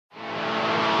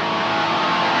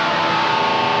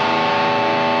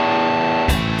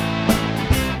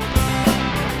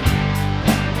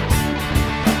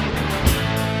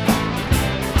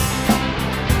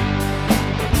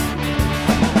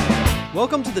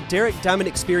Welcome to the Derek Diamond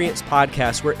Experience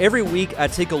podcast, where every week I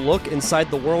take a look inside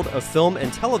the world of film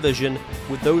and television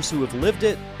with those who have lived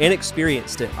it and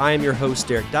experienced it. I am your host,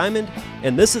 Derek Diamond,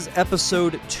 and this is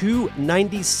episode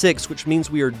 296, which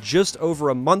means we are just over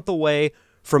a month away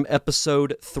from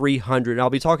episode 300. And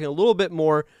I'll be talking a little bit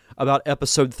more about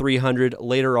episode 300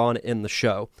 later on in the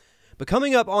show. But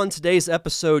coming up on today's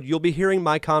episode, you'll be hearing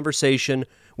my conversation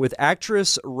with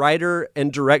actress, writer,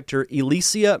 and director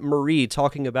Elesia Marie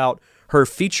talking about her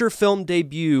feature film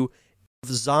debut of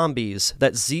Zombies.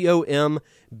 That's Z-O-M-B-E-E-S.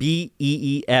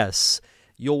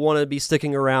 You'll want to be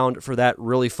sticking around for that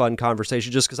really fun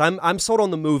conversation, just because I'm sold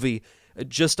on the movie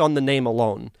just on the name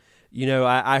alone. You know,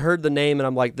 I heard the name and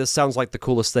I'm like, this sounds like the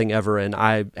coolest thing ever, and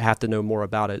I have to know more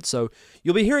about it. So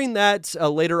you'll be hearing that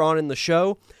later on in the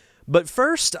show. But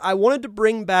first, I wanted to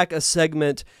bring back a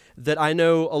segment that I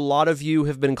know a lot of you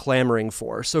have been clamoring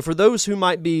for. So for those who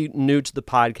might be new to the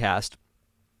podcast,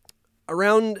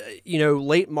 around,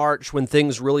 late March when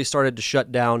things really started to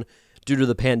shut down due to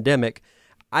the pandemic,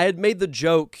 I had made the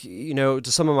joke, to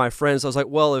some of my friends. I was like,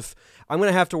 well, if I'm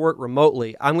going to have to work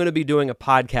remotely, I'm going to be doing a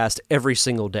podcast every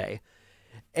single day.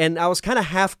 And I was kind of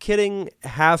half kidding,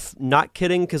 half not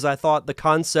kidding, because I thought the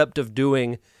concept of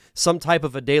doing some type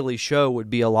of a daily show would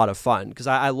be a lot of fun, because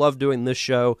I love doing this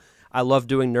show. I love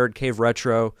doing Nerd Cave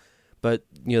Retro, but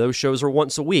those shows are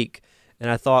once a week. And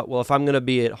I thought, well, if I'm going to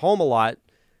be at home a lot,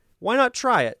 why not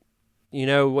try it?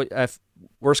 If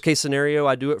worst case scenario,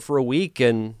 I do it for a week,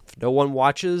 and if no one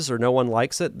watches or no one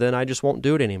likes it, then I just won't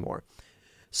do it anymore.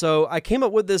 So I came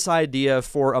up with this idea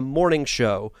for a morning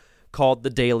show called The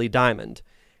Daily Diamond.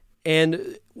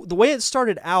 And the way it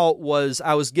started out was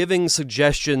I was giving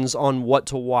suggestions on what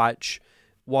to watch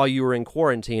while you were in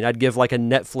quarantine. I'd give like a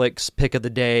Netflix pick of the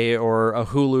day or a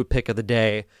Hulu pick of the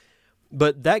day.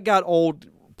 But that got old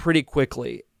pretty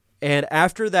quickly. And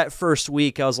after that first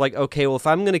week, I was like, okay, well, if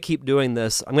I'm going to keep doing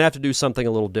this, I'm going to have to do something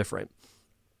a little different.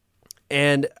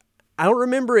 And I don't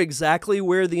remember exactly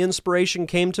where the inspiration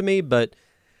came to me, but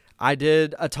I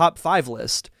did a top 5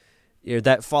 list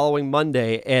that following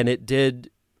Monday, and it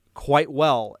did quite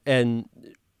well and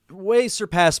way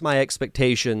surpassed my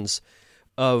expectations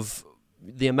of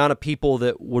the amount of people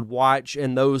that would watch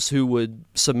and those who would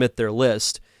submit their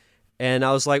list. And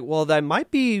I was like, well, that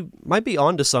might be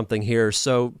onto something here.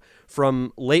 So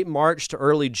from late March to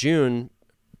early June,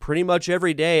 pretty much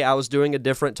every day I was doing a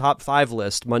different top 5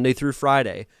 list, Monday through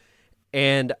Friday.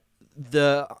 And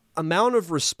the amount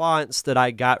of response that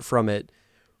I got from it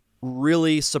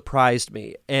really surprised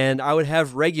me. And I would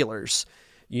have regulars,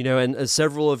 and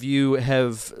several of you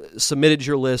have submitted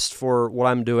your list for what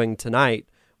I'm doing tonight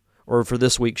or for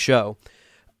this week's show.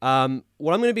 What I'm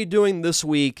going to be doing this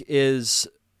week is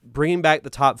bringing back the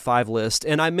top 5 list.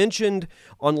 And I mentioned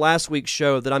on last week's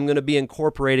show that I'm going to be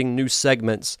incorporating new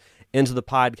segments into the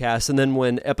podcast. And then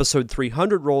when episode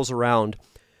 300 rolls around,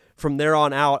 from there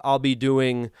on out, I'll be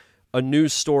doing a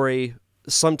news story,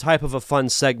 some type of a fun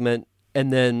segment,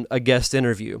 and then a guest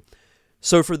interview.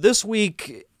 So for this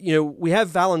week, we have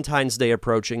Valentine's Day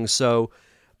approaching. So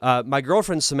my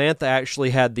girlfriend Samantha actually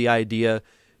had the idea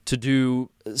to do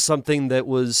something that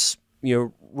was,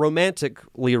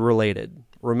 romantically related.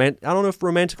 I don't know if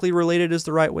romantically related is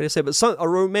the right way to say it, but a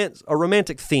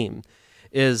romantic theme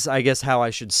is, I guess, how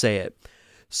I should say it.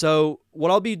 So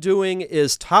what I'll be doing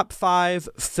is top 5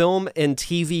 film and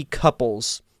TV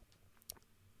couples.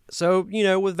 So,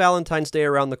 with Valentine's Day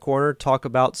around the corner, talk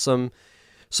about some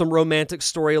romantic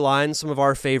storylines, some of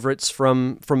our favorites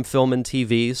from film and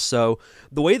TV. So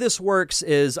the way this works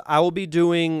is I will be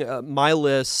doing my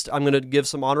list. I'm going to give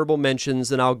some honorable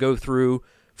mentions, and I'll go through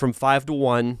from 5 to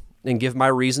 1 and give my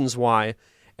reasons why.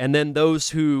 And then those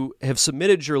who have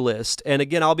submitted your list, and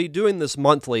again, I'll be doing this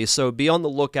monthly, so be on the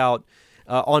lookout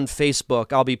on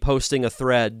Facebook. I'll be posting a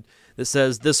thread that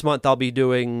says this month I'll be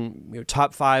doing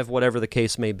top 5, whatever the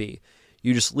case may be.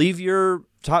 You just leave your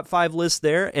top 5 list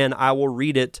there, and I will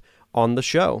read it on the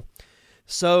show.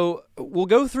 So we'll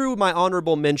go through my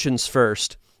honorable mentions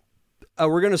first.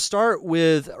 We're going to start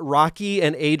with Rocky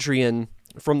and Adrian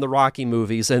from the Rocky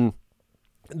movies, and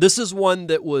this is one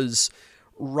that was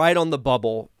right on the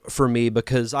bubble for me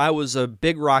because I was a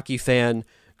big Rocky fan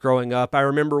growing up. I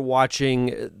remember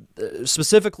watching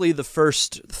specifically the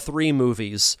first 3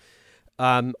 movies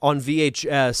on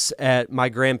VHS at my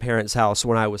grandparents' house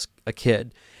when I was a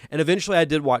kid. And eventually I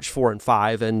did watch 4 and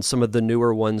 5 and some of the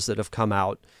newer ones that have come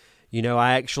out.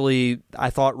 I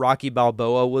thought Rocky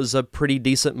Balboa was a pretty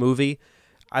decent movie.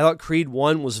 I thought Creed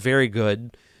 1 was very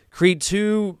good. Creed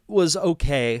 2 was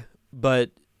okay,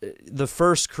 but the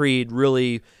first Creed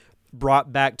really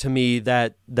brought back to me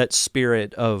that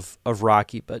spirit of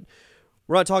Rocky. But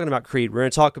we're not talking about Creed. We're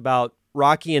going to talk about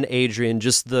Rocky and Adrian,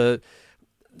 just the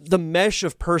mesh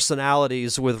of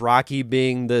personalities, with Rocky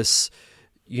being this,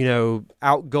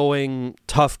 outgoing,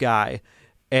 tough guy,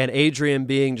 and Adrian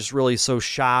being just really so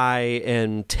shy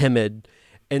and timid,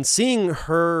 and seeing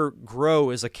her grow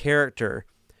as a character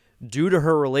due to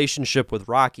her relationship with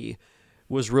Rocky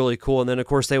was really cool. And then, of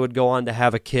course, they would go on to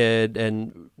have a kid,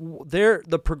 and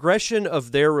the progression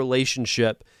of their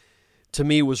relationship to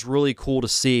me was really cool to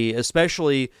see,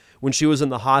 especially when she was in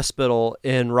the hospital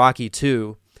in Rocky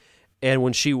 2, and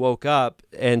when she woke up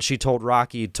and she told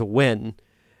Rocky to win,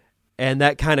 and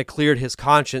that kind of cleared his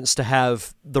conscience to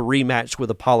have the rematch with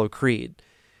Apollo Creed.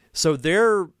 So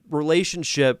their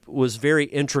relationship was very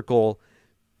integral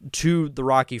to the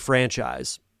Rocky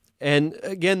franchise. And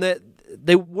again, that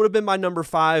they would have been my number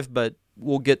 5, but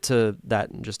we'll get to that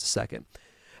in just a second.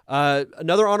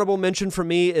 Another honorable mention for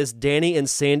me is Danny and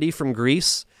Sandy from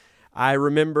Grease. I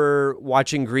remember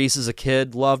watching Grease as a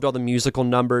kid, loved all the musical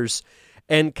numbers,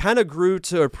 and kind of grew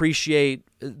to appreciate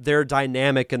their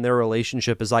dynamic and their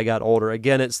relationship as I got older.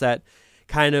 Again, it's that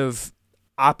kind of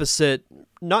opposite,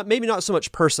 maybe not so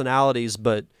much personalities,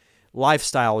 but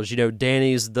lifestyles.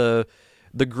 Danny's the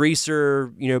greaser,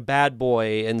 bad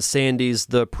boy, and Sandy's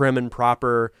the prim and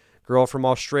proper girl from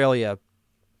Australia.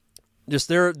 Just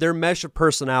their mesh of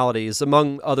personalities,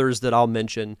 among others that I'll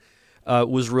mention,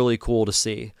 was really cool to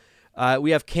see.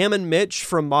 We have Cam and Mitch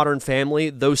from Modern Family.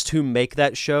 Those two make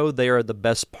that show. They are the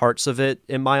best parts of it,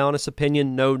 in my honest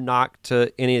opinion. No knock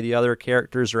to any of the other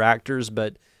characters or actors,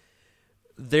 but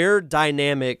their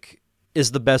dynamic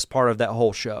is the best part of that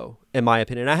whole show, in my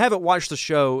opinion. I haven't watched the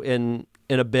show in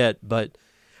a bit, but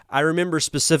I remember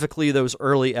specifically those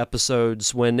early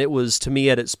episodes when it was, to me,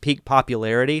 at its peak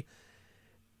popularity.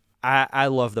 I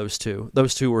love those two.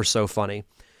 Those two were so funny.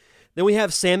 Then we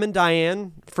have Sam and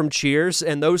Diane from Cheers,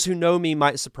 and those who know me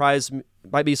might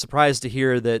be surprised to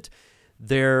hear that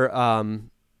they're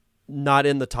not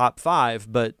in the top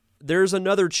 5, but there's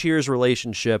another Cheers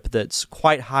relationship that's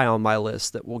quite high on my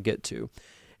list that we'll get to.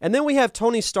 And then we have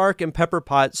Tony Stark and Pepper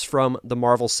Potts from the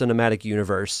Marvel Cinematic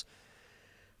Universe.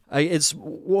 It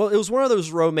was one of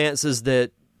those romances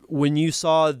that when you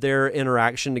saw their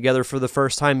interaction together for the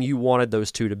first time, you wanted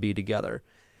those two to be together.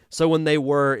 So when they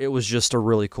were, it was just a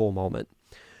really cool moment.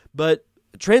 But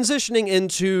transitioning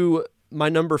into my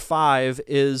number 5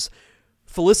 is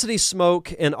Felicity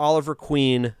Smoke and Oliver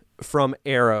Queen from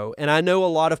Arrow. And I know a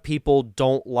lot of people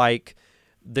don't like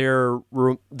their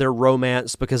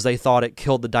romance because they thought it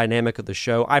killed the dynamic of the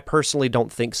show. I personally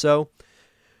don't think so.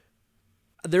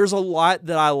 There's a lot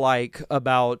that I like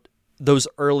about those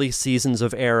early seasons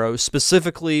of Arrow,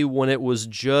 specifically when it was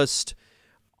just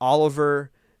Oliver,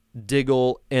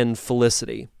 Diggle, and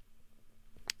Felicity.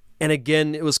 And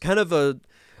again, it was kind of a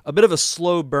bit of a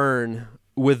slow burn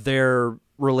with their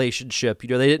relationship.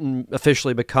 They didn't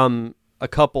officially become a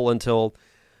couple until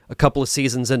a couple of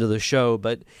seasons into the show,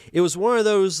 but it was one of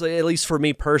those, at least for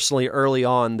me personally, early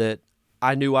on, that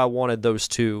I knew I wanted those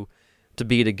two to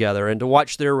be together, and to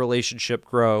watch their relationship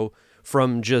grow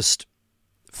from just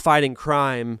fighting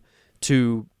crime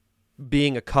to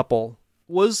being a couple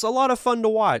was a lot of fun to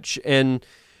watch. And,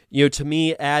 to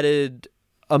me, added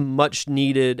a much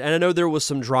needed, and I know there was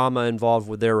some drama involved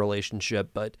with their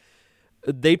relationship, but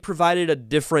they provided a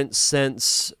different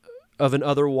sense of an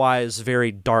otherwise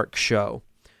very dark show.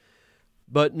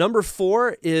 But number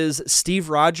 4 is Steve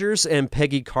Rogers and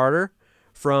Peggy Carter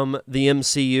from the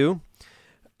MCU,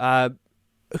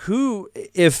 who,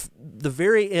 if the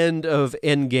very end of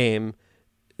Endgame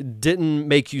didn't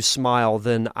make you smile,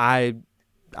 then I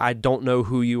don't know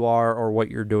who you are or what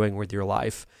you're doing with your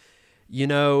life.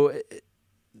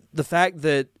 The fact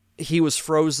that he was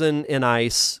frozen in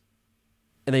ice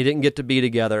and they didn't get to be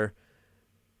together,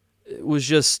 it was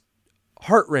just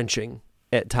heart-wrenching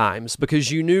at times, because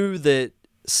you knew that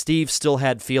Steve still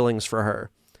had feelings for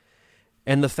her.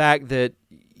 And the fact that,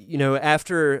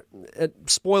 after,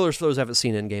 spoilers for those who haven't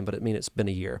seen Endgame, but it's been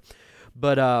a year.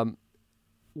 But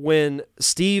when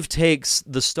Steve takes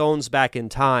the stones back in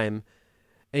time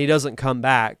and he doesn't come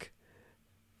back,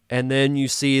 and then you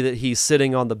see that he's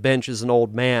sitting on the bench as an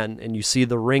old man and you see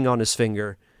the ring on his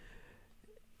finger,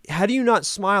 how do you not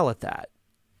smile at that?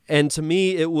 And to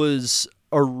me, it was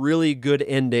a really good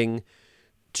ending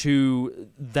to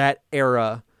that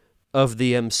era of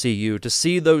the MCU. To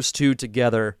see those two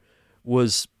together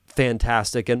was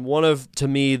fantastic, and one of, to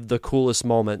me, the coolest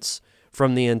moments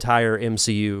from the entire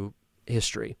MCU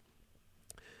history.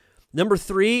 Number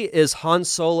 3 is Han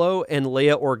Solo and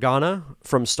Leia Organa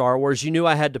from Star Wars. You knew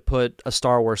I had to put a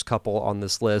Star Wars couple on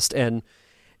this list, and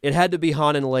it had to be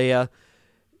Han and Leia.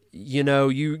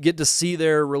 You get to see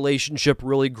their relationship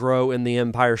really grow in The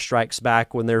Empire Strikes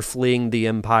Back when they're fleeing the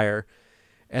Empire.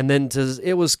 And then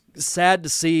it was sad to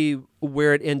see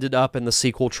where it ended up in the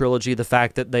sequel trilogy, the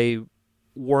fact that they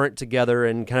weren't together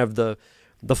and kind of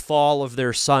the fall of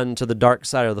their son to the dark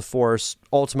side of the Force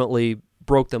ultimately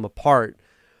broke them apart.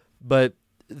 But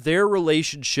their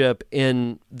relationship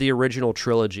in the original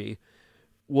trilogy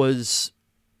was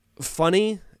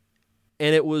funny,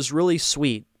 and it was really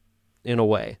sweet in a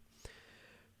way.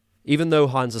 Even though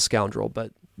Han's a scoundrel,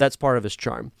 but that's part of his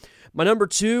charm. My number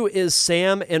 2 is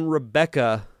Sam and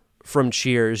Rebecca from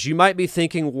Cheers. You might be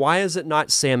thinking, why is it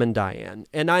not Sam and Diane?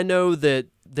 And I know that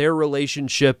their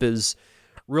relationship is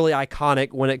really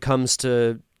iconic when it comes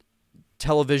to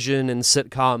television and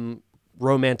sitcom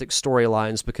romantic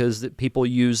storylines, because people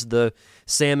use the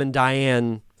Sam and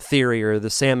Diane theory or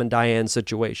the Sam and Diane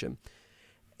situation.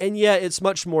 And yeah, it's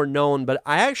much more known, but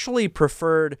I actually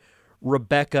preferred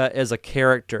Rebecca as a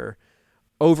character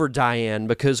over Diane,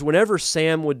 because whenever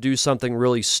Sam would do something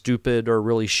really stupid or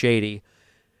really shady,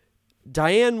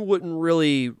 Diane wouldn't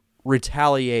really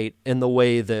retaliate in the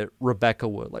way that Rebecca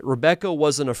would. Like, Rebecca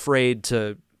wasn't afraid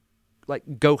to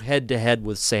go head to head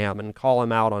with Sam and call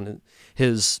him out on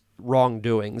his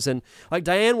wrongdoings. And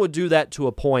Diane would do that to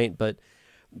a point, but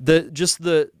the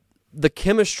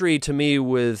chemistry to me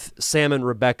with Sam and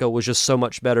Rebecca was just so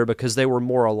much better because they were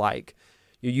more alike.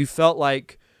 You felt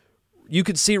like you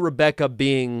could see Rebecca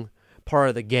being part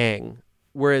of the gang,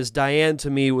 whereas Diane to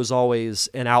me was always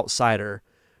an outsider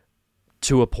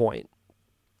to a point.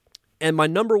 And my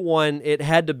number 1, it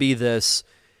had to be this,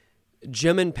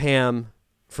 Jim and Pam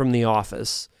from The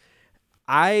Office.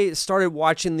 I started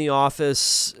watching The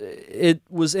Office. It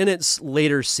was in its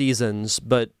later seasons,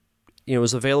 but it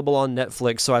was available on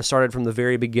Netflix, so I started from the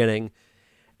very beginning.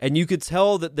 And you could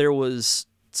tell that there was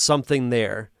something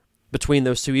there between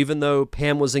those two. Even though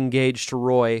Pam was engaged to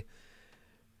Roy,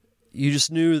 you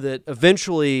just knew that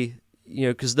eventually,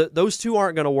 because those two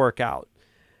aren't going to work out.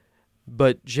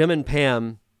 But Jim and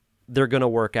Pam, they're going to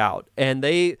work out. And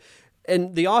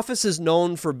The Office is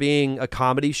known for being a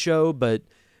comedy show, but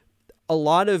a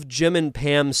lot of Jim and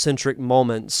Pam-centric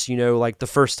moments, like the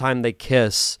first time they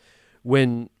kiss,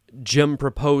 when Jim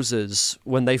proposes,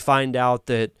 when they find out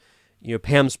that,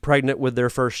 Pam's pregnant with their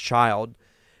first child,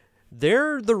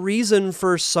 they're the reason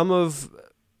for some of,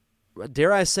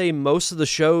 dare I say, most of the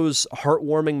show's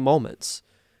heartwarming moments.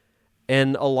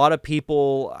 And a lot of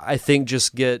people, I think,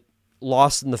 just get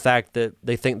lost in the fact that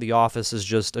they think The Office is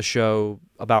just a show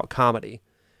about comedy.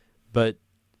 But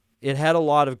it had a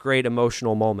lot of great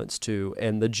emotional moments too,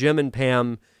 and the Jim and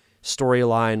Pam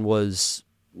storyline was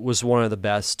one of the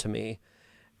best to me.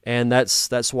 And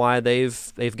that's why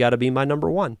they've got to be my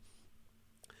number 1.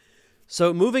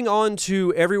 So moving on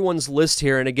to everyone's list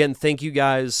here, and again, thank you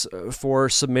guys for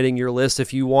submitting your list.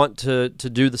 If you want to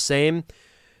do the same,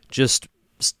 just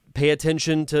pay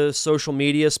attention to social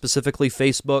media, specifically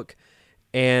Facebook,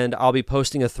 and I'll be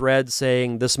posting a thread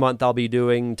saying this month I'll be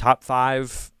doing top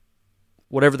 5,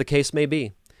 whatever the case may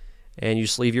be. And you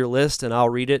just leave your list and I'll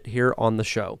read it here on the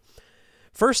show.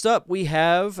 First up, we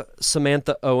have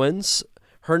Samantha Owens.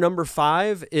 Her number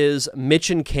 5 is Mitch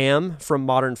and Cam from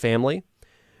Modern Family.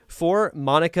 4,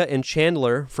 Monica and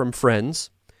Chandler from Friends.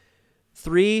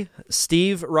 3,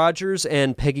 Steve Rogers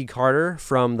and Peggy Carter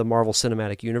from the Marvel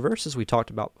Cinematic Universe, as we talked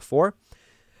about before.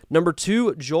 Number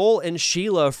 2, Joel and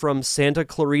Sheila from Santa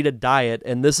Clarita Diet,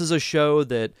 and this is a show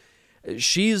that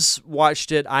she's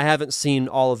watched it. I haven't seen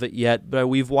all of it yet, but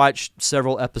we've watched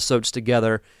several episodes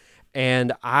together,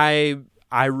 and I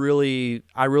really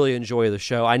enjoy the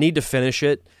show. I need to finish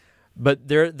it, but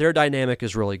their dynamic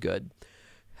is really good.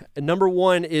 Number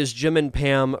 1 is Jim and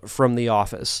Pam from The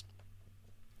Office.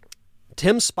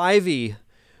 Tim Spivey,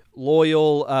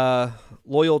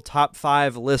 loyal top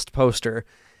 5 list poster.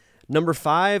 Number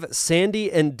 5,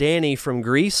 Sandy and Danny from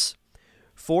Grease.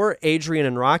 4, Adrian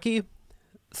and Rocky.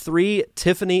 3,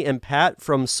 Tiffany and Pat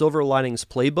from Silver Linings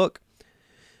Playbook.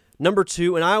 Number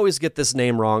 2, and I always get this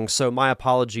name wrong, so my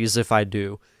apologies if I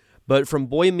do, but from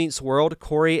Boy Meets World,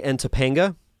 Corey and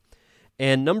Topanga.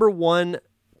 And number 1,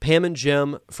 Pam and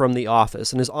Jim from The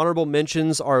Office. And his honorable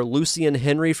mentions are Lucy and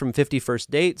Henry from 50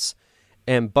 First Dates,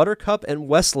 and Buttercup and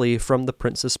Wesley from The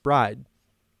Princess Bride.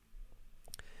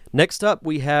 Next up,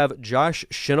 we have Josh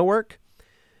Shinnework.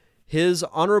 His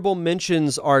honorable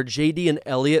mentions are JD and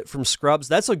Elliot from Scrubs.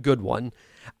 That's a good one.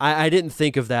 I didn't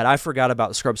think of that. I forgot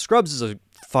about Scrubs. Scrubs is a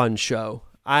fun show.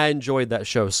 I enjoyed that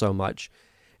show so much.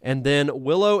 And then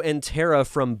Willow and Tara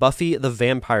from Buffy the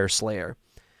Vampire Slayer.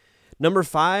 Number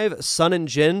 5, Sun and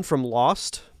Jen from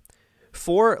Lost.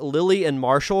 4, Lily and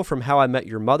Marshall from How I Met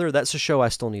Your Mother. That's a show I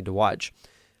still need to watch.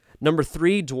 Number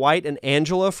 3, Dwight and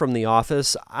Angela from The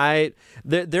Office.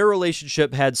 Their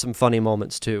relationship had some funny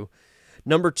moments too.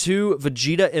 Number 2,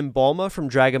 Vegeta and Bulma from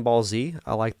Dragon Ball Z.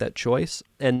 I like that choice.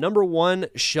 And number 1,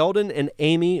 Sheldon and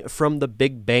Amy from The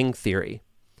Big Bang Theory.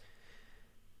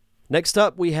 Next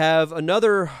up, we have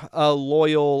another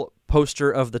loyal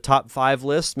poster of the top 5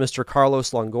 list, Mr.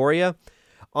 Carlos Longoria.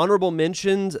 Honorable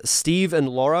mentions, Steve and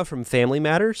Laura from Family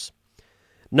Matters.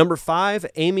 Number 5,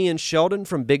 Amy and Sheldon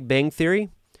from Big Bang Theory.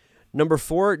 Number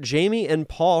 4, Jamie and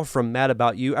Paul from Mad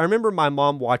About You. I remember my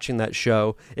mom watching that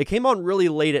show. It came on really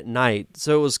late at night,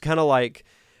 so it was kind of like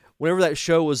whenever that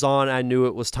show was on, I knew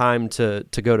it was time to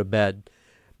go to bed.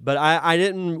 But I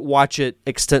didn't watch it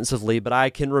extensively, but I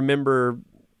can remember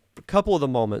a couple of the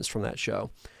moments from that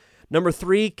show. Number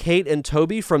 3, Kate and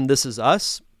Toby from This Is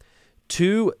Us.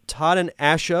 2, Todd and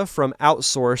Asha from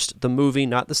Outsourced, the movie,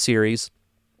 not the series.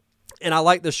 And I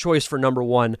like this choice for number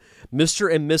 1,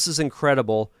 Mr. and Mrs.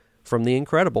 Incredible from The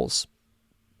Incredibles.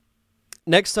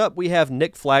 Next up, we have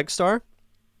Nick Flagstar.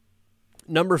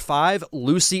 Number 5,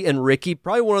 Lucy and Ricky,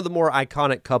 probably one of the more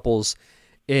iconic couples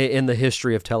in the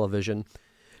history of television.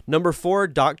 Number 4,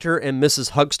 Dr. and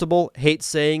Mrs. Huxtable. Hate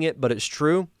saying it, but it's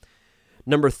true.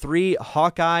 Number 3,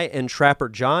 Hawkeye and Trapper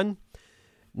John.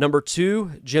 Number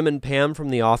 2, Jim and Pam from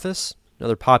The Office,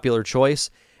 another popular choice.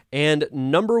 And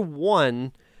number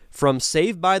 1, from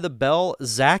Saved by the Bell,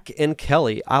 Zach and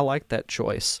Kelly. I like that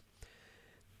choice.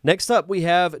 Next up, we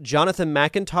have Jonathan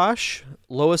McIntosh,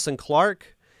 Lois and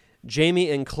Clark,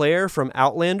 Jamie and Claire from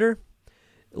Outlander,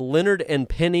 Leonard and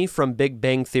Penny from Big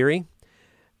Bang Theory.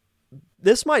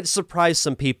 This might surprise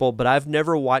some people, but I've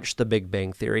never watched The Big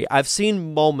Bang Theory. I've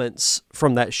seen moments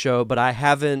from that show, but I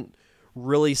haven't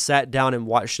really sat down and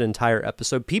watched an entire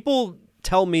episode. People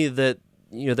tell me that,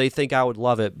 they think I would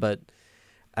love it, but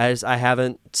as I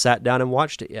haven't sat down and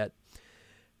watched it yet.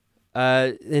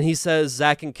 And he says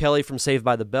Zach and Kelly from Saved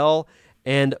by the Bell,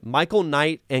 and Michael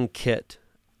Knight and Kit.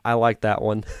 I like that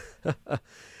one.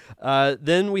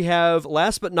 Then we have,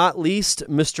 last but not least,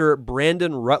 Mr.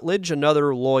 Brandon Rutledge,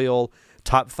 another loyal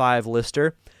top 5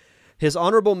 lister. His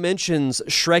honorable mentions,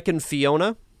 Shrek and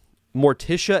Fiona,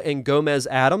 Morticia and Gomez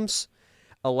Adams,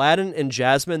 Aladdin and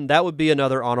Jasmine. That would be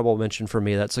another honorable mention for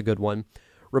me. That's a good one.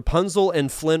 Rapunzel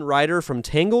and Flynn Rider from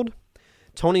Tangled,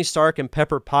 Tony Stark and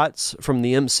Pepper Potts from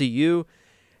the MCU,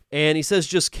 and he says,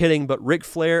 just kidding, but Ric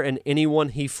Flair and anyone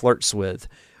he flirts with.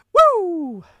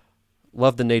 Woo!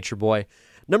 Love the Nature Boy.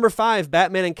 Number 5,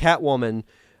 Batman and Catwoman,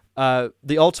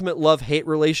 the ultimate love-hate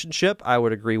relationship. I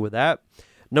would agree with that.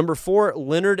 Number 4,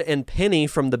 Leonard and Penny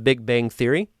from The Big Bang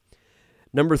Theory.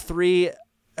 Number 3,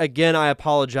 again, I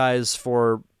apologize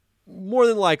for more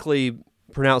than likely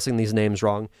pronouncing these names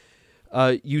wrong.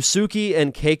 Yusuke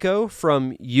and Keiko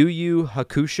from Yu Yu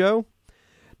Hakusho.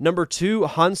 Number 2,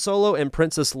 Han Solo and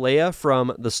Princess Leia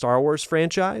from the Star Wars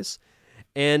franchise.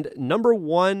 And number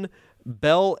 1,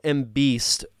 Belle and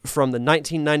Beast from the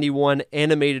 1991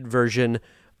 animated version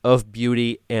of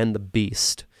Beauty and the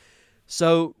Beast.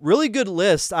 So, really good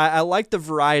list. I like the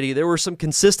variety. There were some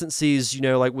consistencies,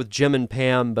 like with Jim and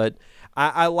Pam, but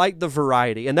I like the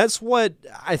variety. And that's what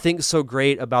I think is so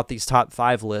great about these top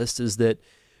 5 lists, is that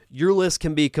your list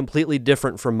can be completely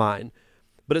different from mine.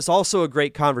 But it's also a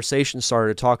great conversation starter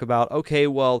to talk about, okay,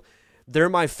 well, they're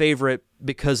my favorite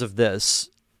because of this.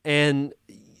 And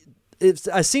it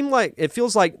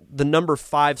feels like the number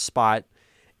 5 spot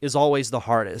is always the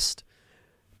hardest,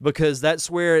 because that's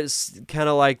where it's kind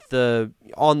of like the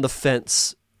on the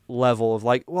fence level of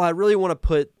like, well, I really want to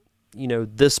put,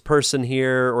 this person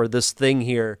here or this thing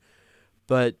here,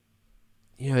 but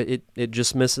it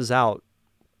just misses out.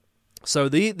 So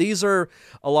these are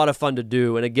a lot of fun to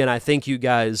do. And again, I thank you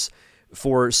guys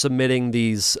for submitting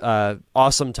these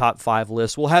awesome top 5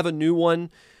 lists. We'll have a new one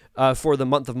for the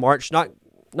month of March.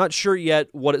 Not sure yet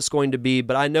what it's going to be,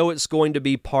 but I know it's going to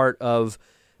be part of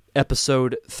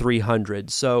episode 300.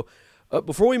 So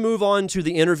before we move on to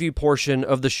the interview portion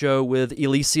of the show with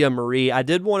Elesia Marie, I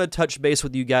did want to touch base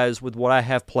with you guys with what I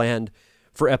have planned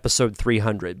for episode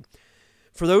 300.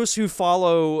 For those who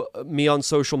follow me on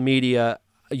social media,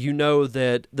 you know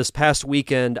that this past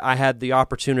weekend I had the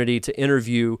opportunity to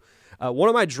interview one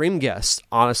of my dream guests,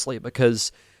 honestly,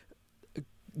 because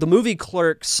the movie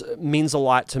Clerks means a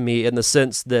lot to me in the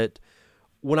sense that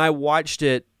when I watched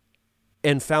it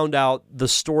and found out the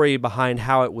story behind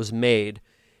how it was made,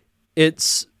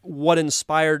 it's what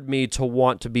inspired me to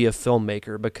want to be a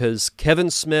filmmaker, because Kevin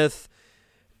Smith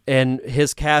and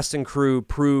his cast and crew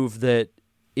prove that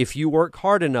if you work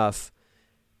hard enough,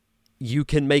 you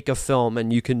can make a film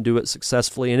and you can do it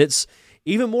successfully. And it's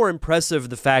even more impressive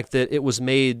the fact that it was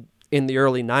made in the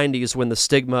early 90s when the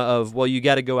stigma of, well, you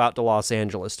got to go out to Los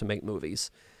Angeles to make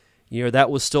movies. that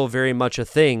was still very much a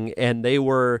thing, and they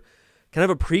were kind of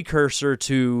a precursor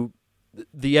to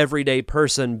the everyday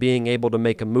person being able to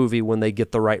make a movie when they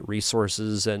get the right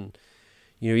resources. And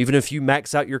even if you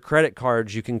max out your credit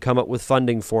cards, you can come up with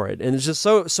funding for it. And it's just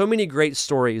so many great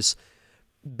stories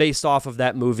based off of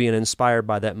that movie and inspired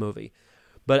by that movie.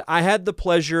 But I had the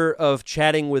pleasure of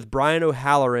chatting with Brian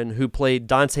O'Halloran, who played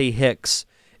Dante Hicks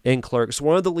in Clerks,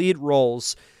 one of the lead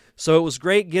roles. So it was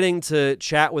great getting to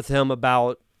chat with him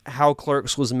about how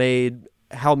Clerks was made,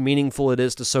 how meaningful it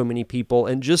is to so many people,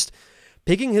 and just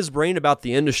picking his brain about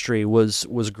the industry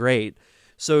was great.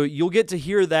 So you'll get to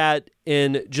hear that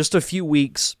in just a few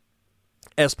weeks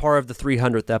as part of the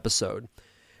 300th episode.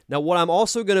 Now, what I'm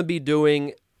also going to be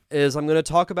doing is I'm going to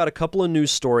talk about a couple of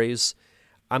news stories.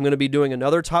 I'm going to be doing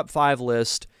another top 5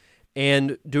 list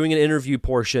and doing an interview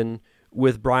portion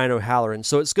with Brian O'Halloran.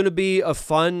 So it's going to be a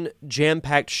fun,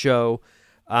 jam-packed show.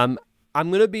 I'm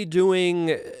going to be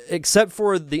doing, except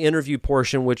for the interview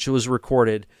portion, which was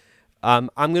recorded, I'm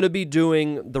going to be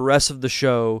doing the rest of the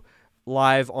show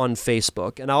live on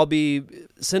Facebook. And I'll be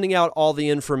sending out all the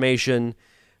information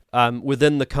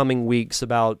within the coming weeks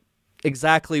about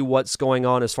exactly what's going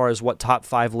on as far as what top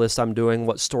 5 list I'm doing,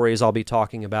 what stories I'll be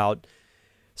talking about.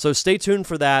 So stay tuned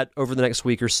for that over the next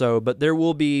week or so, but there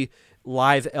will be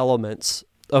live elements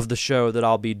of the show that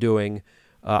I'll be doing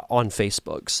on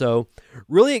Facebook. So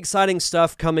really exciting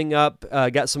stuff coming up.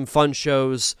 Got some fun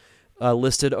shows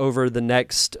listed over the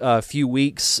next few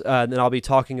weeks. Then I'll be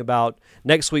talking about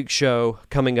next week's show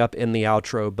coming up in the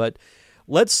outro. But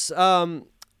let's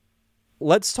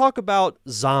talk about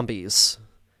Zombies.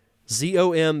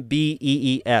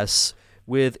 Zombees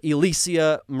with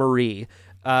Elesia Marie.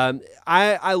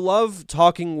 I love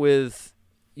talking with,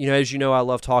 as you know, I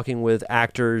love talking with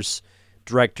actors,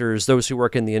 directors, those who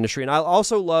work in the industry. And I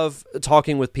also love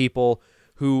talking with people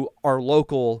who are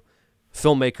local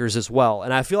filmmakers as well.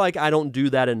 And I feel like I don't do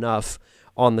that enough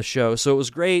on the show. So it was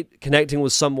great connecting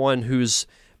with someone who's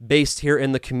based here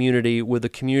in the community with a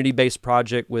community-based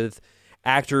project with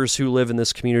actors who live in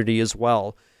this community as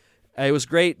well. It was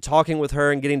great talking with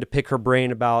her and getting to pick her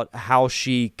brain about how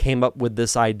she came up with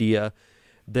this idea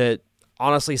that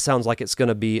honestly sounds like it's going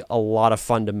to be a lot of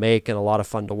fun to make and a lot of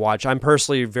fun to watch. I'm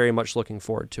personally very much looking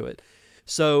forward to it.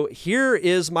 So here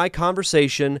is my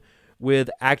conversation with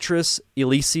actress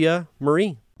Elesia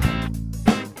Marie.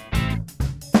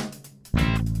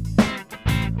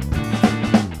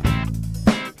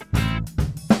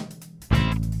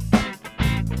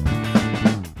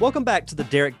 Welcome back to the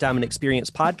Derek Diamond Experience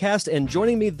podcast, and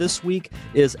joining me this week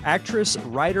is actress,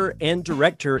 writer, and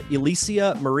director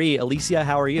Elesia Marie. Elesia,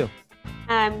 how are you?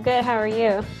 I'm good. How are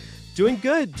you? Doing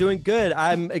good.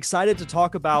 I'm excited to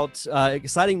talk about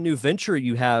exciting new venture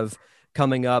you have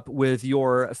coming up with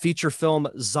your feature film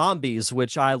Zombies,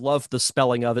 which I love the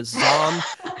spelling of it.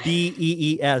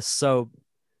 Zombees. So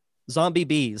zombie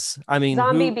bees. I mean,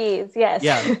 bees. Yes.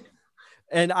 Yeah.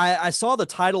 And I saw the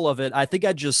title of it. I think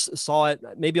I just saw it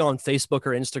maybe on Facebook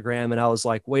or Instagram, and I was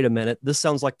like, wait a minute, this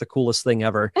sounds like the coolest thing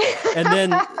ever. And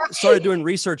then started doing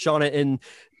research on it, and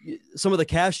some of the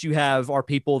cast you have are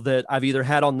people that I've either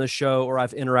had on the show or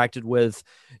I've interacted with,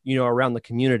 around the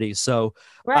community. So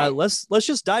right. Let's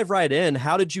just dive right in.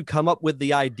 How did you come up with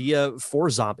the idea for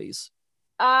Zombies?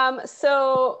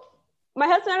 So my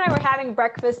husband and I were having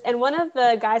breakfast, and one of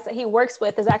the guys that he works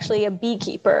with is actually a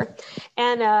beekeeper.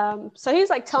 And so he was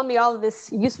like telling me all of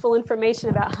this useful information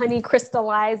about honey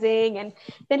crystallizing. And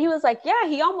then he was like, yeah,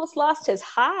 he almost lost his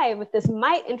hive with this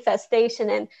mite infestation.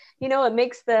 And, it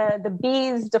makes the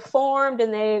bees deformed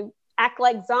and they act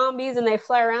like zombies and they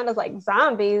fly around as like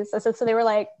zombies. I said, so they were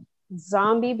like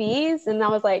zombie bees. And I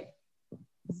was like,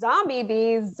 zombie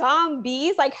bees,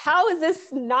 zombies? Like, how is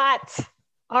this not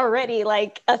already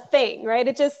like a thing, right?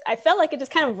 I felt like it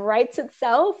just kind of writes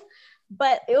itself,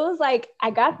 but it was like,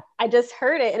 I just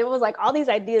heard it and it was like all these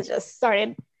ideas just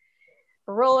started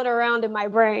rolling around in my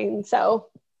brain. So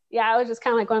yeah, I was just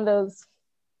kind of like one of those,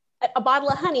 a bottle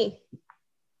of honey.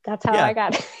 That's how I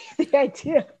got the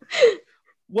idea.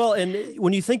 Well, and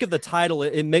when you think of the title,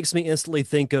 it makes me instantly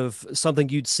think of something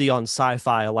you'd see on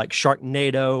sci-fi, like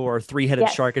Sharknado or Three-Headed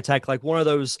Shark Attack, like one of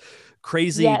those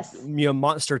crazy,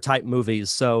 monster type movies.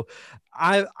 So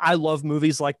I love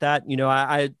movies like that.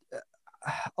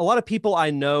 A lot of people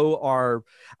I know are,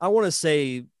 I want to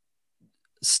say,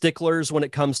 sticklers when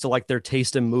it comes to like their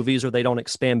taste in movies, or they don't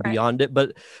expand beyond it.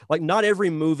 But like, not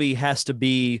every movie has to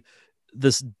be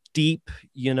this deep,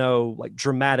 like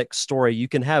dramatic story. You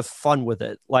can have fun with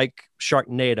it, like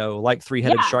Sharknado, like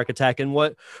Three-Headed Shark Attack. And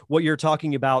what you're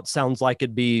talking about sounds like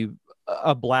it'd be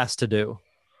a blast to do.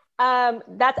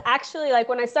 That's actually like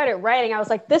when I started writing, I was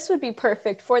like, this would be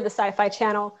perfect for the Sci-Fi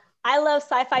Channel. I love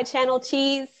Sci-Fi Channel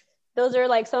cheese. Those are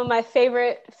like some of my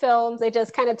favorite films. They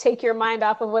just kind of take your mind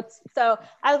off of so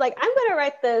I was like, I'm going to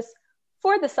write this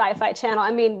for the Sci-Fi Channel.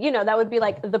 I mean, that would be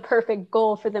like the perfect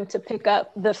goal for them to pick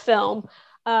up the film.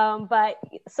 But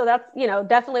so that's,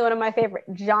 definitely one of my favorite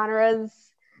genres.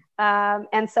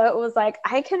 And so it was like,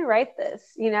 I can write this,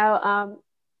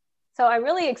 so I'm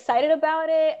really excited about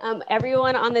it.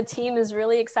 Everyone on the team is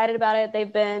really excited about it.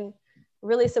 They've been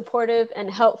really supportive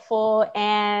and helpful.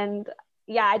 And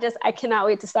yeah, I cannot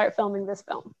wait to start filming this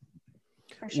film.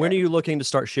 Sure. When are you looking to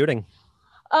start shooting?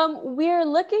 We're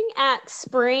looking at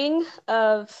spring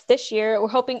of this year. We're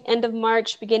hoping end of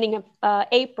March, beginning of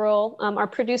April. Our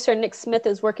producer, Nick Smith,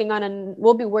 is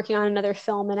we'll be working on another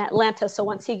film in Atlanta. So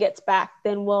once he gets back,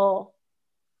 then we'll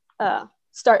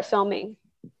start filming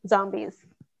zombies.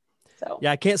 So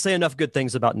yeah, I can't say enough good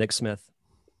things about Nick Smith.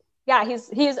 Yeah,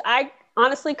 I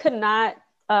honestly could not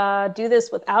do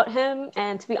this without him.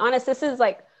 And to be honest, this is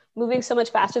like moving so much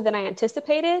faster than I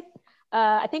anticipated.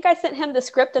 I think I sent him the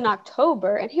script in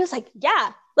October and he was like,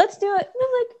 yeah, let's do it. And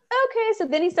I'm like, okay. So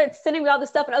then he starts sending me all this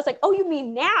stuff. And I was like, oh, you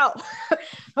mean now?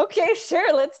 Okay,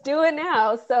 sure. Let's do it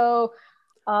now. So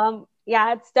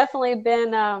yeah, it's definitely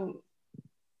been,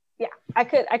 I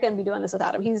couldn't be doing this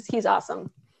without him. He's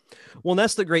awesome. Well, and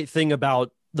that's the great thing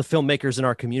about the filmmakers in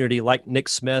our community, like Nick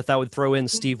Smith. I would throw in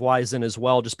Steve Wisen as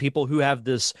well, just people who have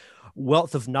this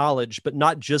wealth of knowledge, but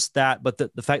not just that, but the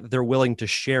fact that they're willing to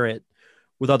share it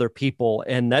with other people.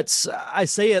 And I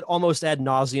say it almost ad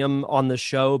nauseum on the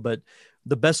show, but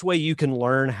the best way you can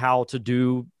learn how to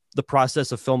do the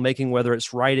process of filmmaking, whether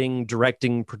it's writing,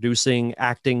 directing, producing,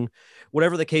 acting,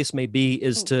 whatever the case may be,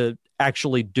 is to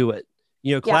actually do it.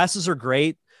 Classes are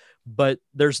great, but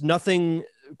there's nothing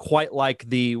quite like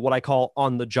what I call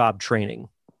on the job training.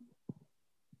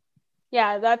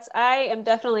 Yeah, I am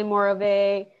definitely more of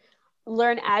a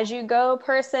learn as you go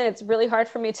person. It's really hard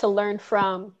for me to learn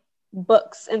from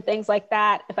books and things like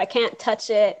that. If I can't touch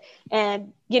it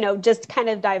and, just kind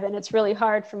of dive in, it's really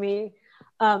hard for me.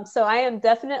 So I am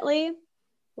definitely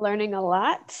learning a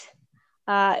lot.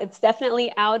 It's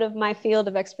definitely out of my field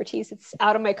of expertise. It's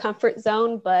out of my comfort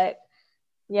zone, but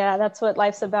yeah, that's what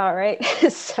life's about, right?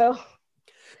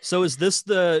 So is this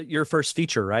your first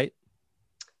feature, right?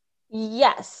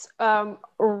 Yes.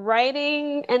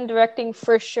 Writing and directing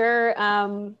for sure.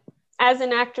 As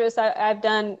an actress, I've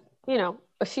done,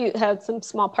 had some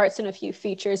small parts in a few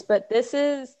features, but this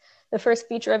is the first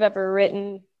feature I've ever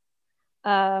written.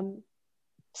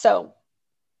 So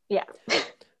yeah.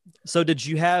 So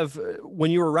when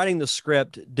you were writing the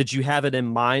script, did you have it in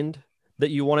mind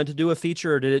that you wanted to do a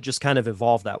feature, or did it just kind of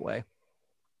evolve that way?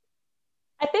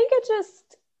 I think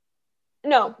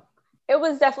no, it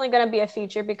was definitely going to be a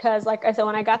feature because, like I said,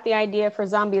 when I got the idea for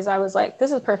zombies, I was like,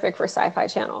 this is perfect for Sci-Fi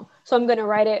Channel. So I'm going to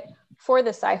write it for the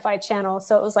Sci-Fi Channel.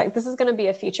 So it was like, this is going to be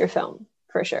a feature film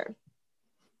for sure.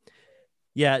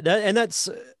 Yeah. And that's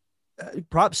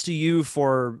props to you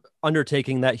for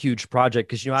undertaking that huge project.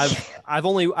 Cause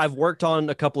I've worked on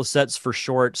a couple of sets for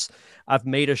shorts. I've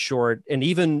made a short, and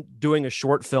even doing a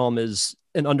short film is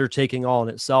an undertaking all in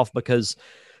itself, because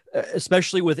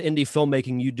especially with indie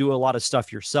filmmaking, you do a lot of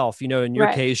stuff yourself. In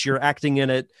your case, you're acting in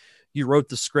it, you wrote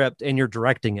the script, and you're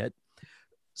directing it.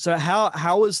 So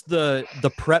how has the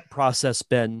prep process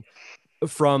been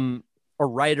from a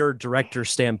writer director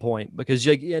standpoint? Because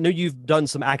I know you've done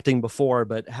some acting before,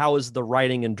 but how has the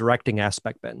writing and directing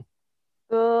aspect been?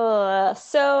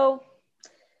 So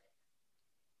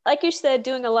like you said,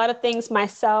 doing a lot of things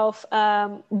myself.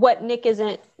 What Nick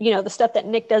isn't, the stuff that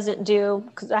Nick doesn't do,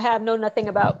 because I have nothing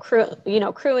about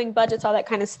crewing, budgets, all that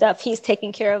kind of stuff he's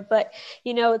taking care of. But,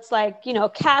 it's like,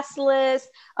 cast list,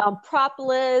 prop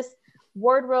list,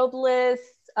 wardrobe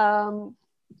list, trying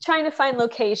to find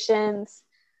locations,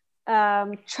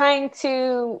 trying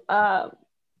to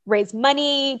raise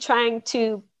money, trying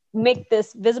to make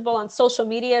this visible on social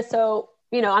media. So,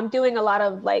 I'm doing a lot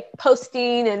of like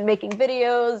posting and making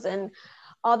videos and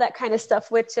all that kind of stuff,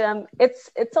 which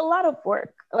it's a lot of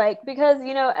work, like, because,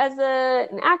 as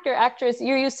an actress,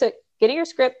 you're used to getting your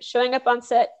script, showing up on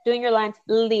set, doing your lines,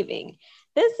 leaving.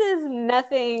 This is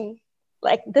nothing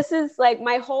like, this is like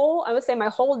I would say my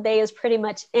whole day is pretty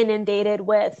much inundated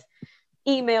with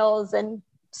emails and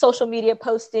social media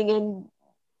posting and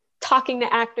talking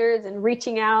to actors and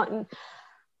reaching out. And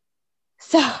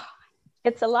so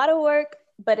it's a lot of work,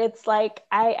 but it's like,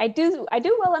 I do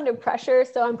well under pressure.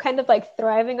 So I'm kind of like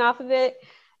thriving off of it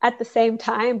at the same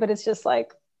time, but it's just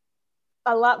like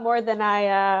a lot more than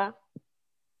I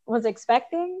was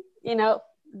expecting,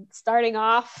 starting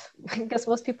off. I guess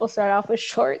most people start off with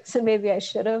shorts, and maybe I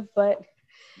should have, but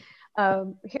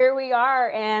here we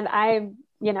are. And I'm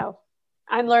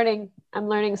I'm learning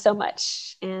so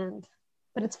much,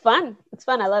 but it's fun. It's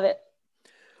fun. I love it.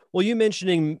 Well, you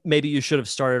mentioning maybe you should have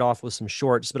started off with some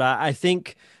shorts, but I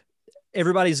think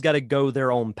everybody's got to go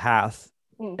their own path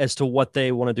as to what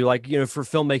they want to do. Like, for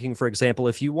filmmaking, for example,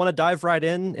 if you want to dive right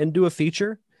in and do a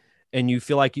feature and you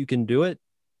feel like you can do it,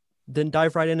 then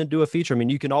dive right in and do a feature. I mean,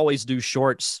 you can always do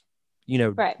shorts,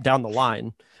 Right. down the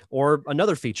line, or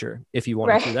another feature if you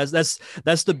wanted Right. to.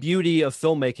 That's the beauty of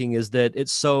filmmaking, is that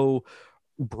it's so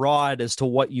broad as to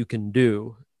what you can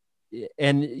do.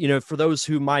 And, for those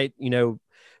who might,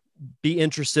 be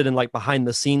interested in like behind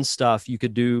the scenes stuff, you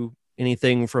could do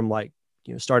anything from like,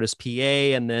 start as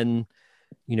PA and then,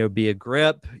 be a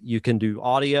grip. You can do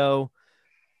audio.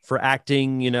 For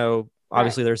acting,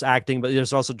 obviously Right. there's acting, but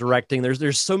there's also directing.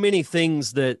 There's so many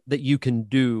things that you can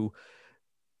do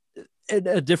in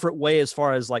a different way as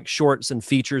far as like shorts and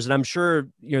features. And I'm sure,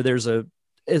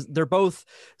 they're both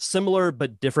similar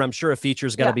but different. I'm sure a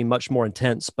feature's got to be much more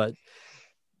intense, but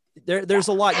there's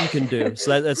a lot you can do.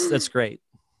 So that's great.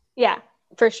 Yeah,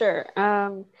 for sure.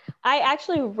 I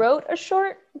actually wrote a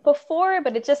short before,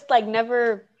 but it just like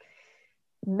never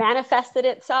manifested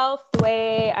itself the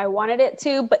way I wanted it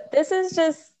to. But this is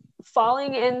just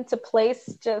falling into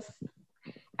place. Just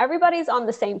everybody's on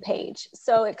the same page.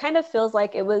 So it kind of feels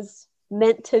like it was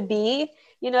meant to be.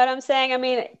 You know what I'm saying? I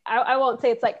mean, I won't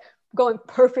say it's like going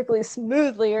perfectly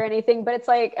smoothly or anything, but it's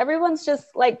like everyone's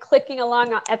just like clicking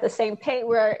along at the same page,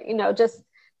 where, just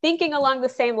thinking along the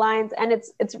same lines, and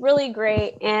it's really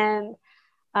great. And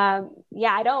I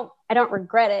don't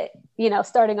regret it,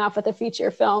 starting off with a feature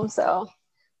film. So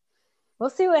we'll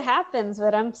see what happens,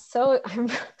 but I'm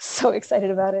so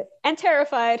excited about it, and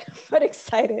terrified, but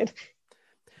excited.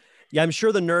 Yeah, I'm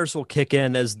sure the nerves will kick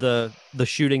in as the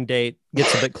shooting date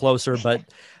gets a bit closer, but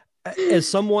as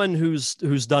someone who's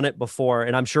done it before,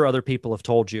 and I'm sure other people have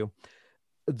told you,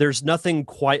 there's nothing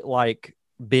quite like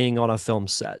being on a film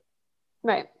set.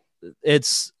 Right.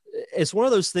 It's one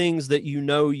of those things that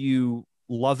you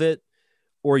love it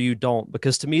or you don't,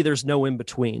 because to me there's no in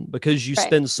between, because you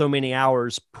spend so many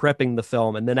hours prepping the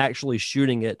film and then actually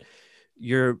shooting it.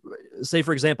 Say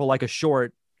for example, like a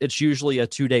short, it's usually a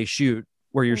 2-day shoot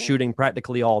where you're shooting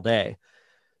practically all day.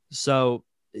 So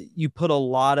you put a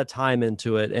lot of time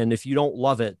into it, and if you don't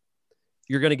love it,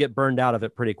 you're going to get burned out of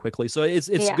it pretty quickly. So it's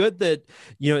good that,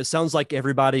 it sounds like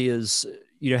everybody is,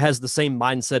 has the same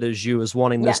mindset as you, as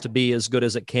wanting this to be as good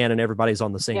as it can, and everybody's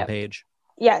on the same page.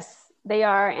 Yes, they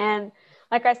are. And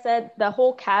like I said, the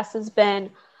whole cast has been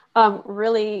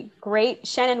really great.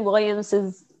 Shannon Williams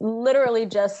is literally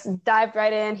just dived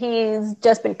right in. He's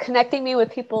just been connecting me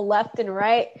with people left and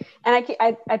right. And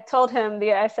I told him,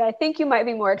 I said, I think you might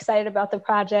be more excited about the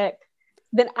project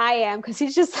than I am, because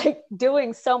he's just like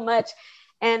doing so much.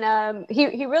 And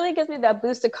he really gives me that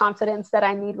boost of confidence that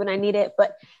I need when I need it.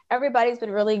 But everybody's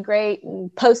been really great,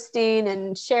 and posting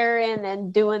and sharing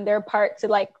and doing their part to,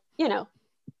 like,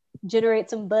 generate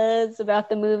some buzz about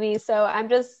the movie. So I'm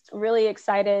just really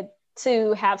excited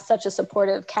to have such a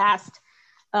supportive cast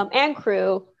and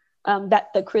crew, that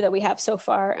the crew that we have so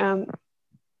far.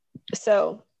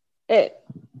 So it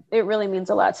really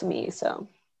means a lot to me. So.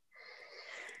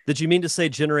 Did you mean to say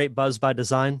generate buzz by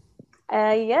design?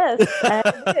 Yes, I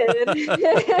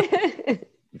did.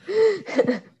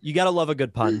 You got to love a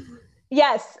good pun.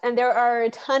 Yes, and there are a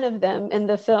ton of them in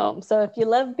the film. So if you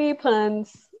love B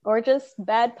puns or just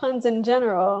bad puns in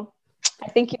general, I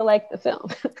think you'll like the film.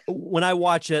 When I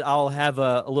watch it, I'll have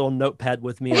a little notepad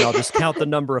with me, and I'll just count the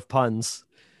number of puns.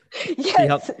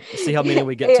 Yes. See how many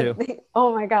we get to.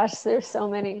 Oh my gosh, there's so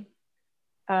many.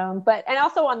 And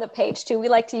also on the page too, we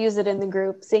like to use it in the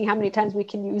group, seeing how many times we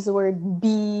can use the word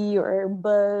bee or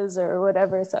buzz or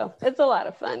whatever. So it's a lot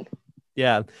of fun.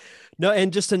 Yeah. No,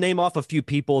 and just to name off a few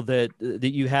people that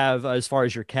you have as far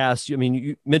as your cast, I mean,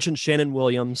 you mentioned Shannon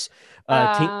Williams.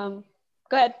 Go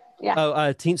ahead.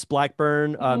 Yeah. Teens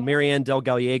Blackburn, Marianne Del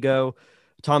Gallego,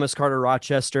 Thomas Carter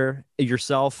Rochester,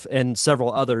 yourself, and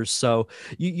several others. So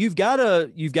you've got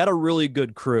a really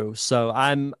good crew. So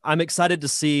I'm excited to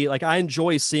see. Like, I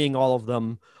enjoy seeing all of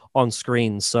them on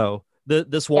screen. So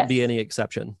this won't be any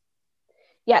exception.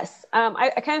 Yes,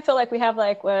 I kind of feel like we have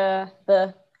like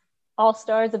the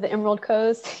all-stars of the Emerald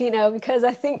Coast, because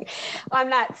I think, I'm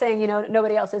not saying,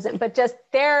 nobody else isn't, but just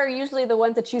they're usually the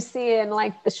ones that you see in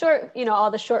like the short,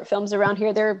 all the short films around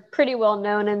here. They're pretty well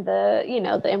known in the,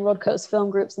 the Emerald Coast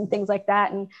film groups and things like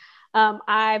that. And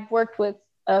I've worked with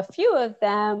a few of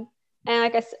them, and I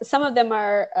guess some of them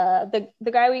are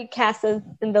the guy we cast in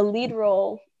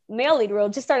the male lead role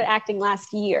just started acting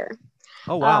last year.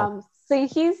 Oh, wow. So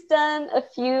he's done a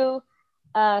few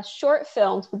short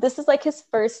films, but this is like his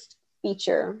first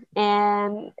feature,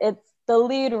 and the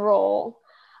lead role.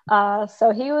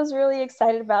 So he was really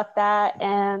excited about that.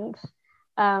 And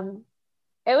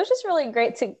it was just really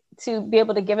great to be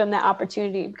able to give him that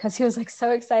opportunity because he was like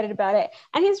so excited about it.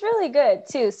 And he's really good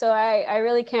too. So I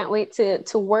really can't wait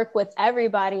to work with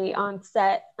everybody on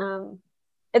set.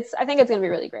 I think it's going to be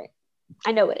really great.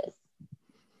 I know it is.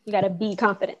 You got to be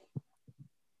confident.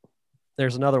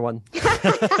 There's another one.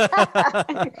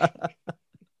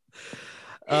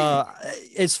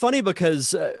 It's funny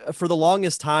because for the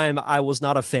longest time, I was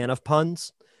not a fan of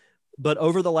puns, but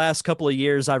over the last couple of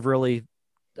years, I've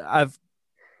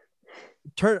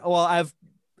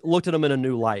looked at them in a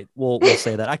new light. We'll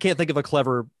say that. I can't think of a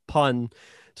clever pun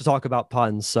to talk about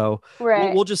puns. So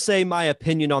we'll just say my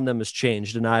opinion on them has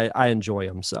changed and I enjoy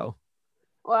them. So.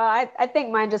 Well, I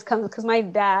think mine just comes because my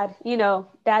dad,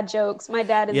 dad jokes. My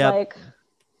dad is like,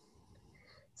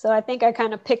 so I think I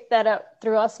kind of picked that up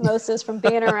through osmosis from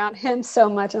being around him so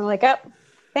much. And I'm like, oh,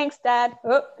 thanks, Dad.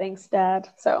 Oh, thanks, Dad.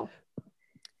 So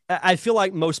I feel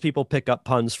like most people pick up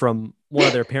puns from one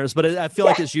of their parents, but I feel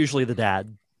like it's usually the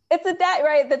dad. It's a dad,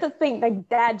 right? That's the thing, like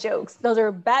dad jokes. Those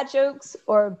are bad jokes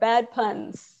or bad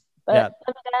puns. But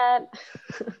dad.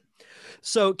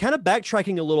 So kind of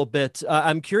backtracking a little bit,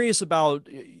 I'm curious about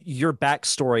your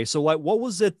backstory. So like, what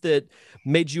was it that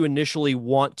made you initially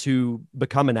want to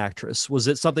become an actress? Was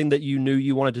it something that you knew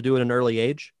you wanted to do at an early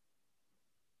age?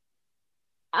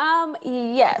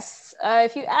 Yes.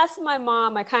 If you ask my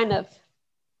mom, I kind of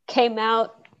came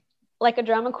out like a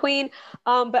drama queen.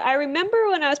 But I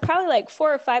remember when I was probably like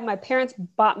 4 or 5, my parents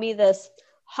bought me this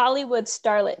Hollywood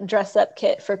starlet dress up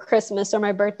kit for Christmas or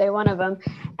my birthday, one of them.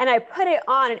 And I put it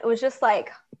on and it was just like,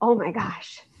 oh my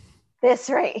gosh, this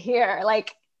right here.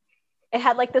 Like it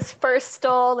had like this fur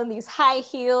stole and these high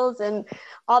heels and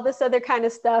all this other kind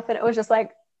of stuff. And it was just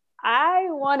like, I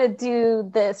want to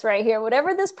do this right here.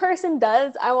 Whatever this person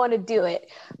does, I want to do it.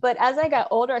 But as I got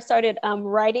older, I started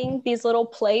writing these little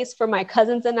plays for my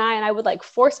cousins and I would like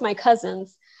force my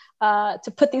cousins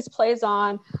to put these plays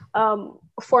on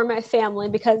for my family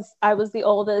because I was the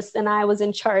oldest and I was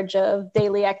in charge of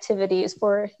daily activities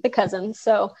for the cousins.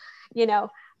 So,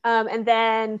 and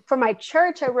then for my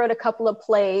church, I wrote a couple of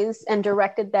plays and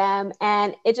directed them.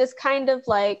 And it just kind of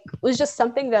like, was just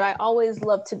something that I always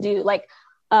loved to do. Like,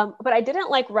 but I didn't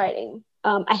like writing.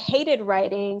 I hated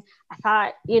writing. I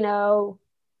thought,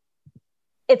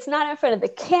 it's not in front of the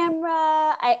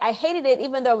camera. I hated it,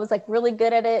 even though I was like really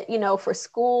good at it, for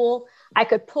school. I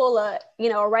could pull a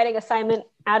writing assignment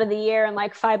out of the air in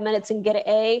like 5 minutes and get an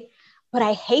A, but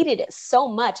I hated it so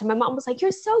much. And my mom was like,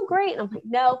 you're so great. And I'm like,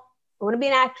 no, I want to be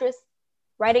an actress.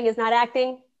 Writing is not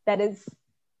acting.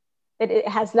 It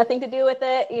has nothing to do with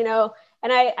it,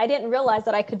 and I didn't realize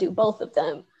that I could do both of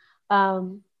them.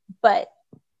 But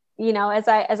as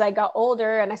I got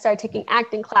older and I started taking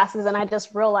acting classes and I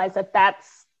just realized that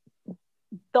that's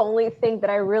the only thing that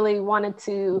I really wanted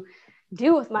to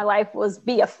do with my life was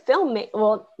be a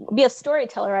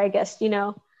storyteller, I guess,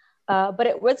 but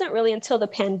it wasn't really until the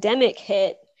pandemic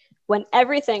hit when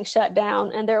everything shut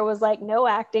down and there was like no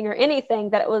acting or anything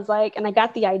that it was like, and I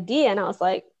got the idea and I was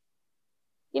like,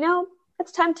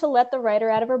 it's time to let the writer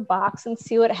out of her box and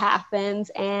see what happens.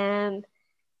 And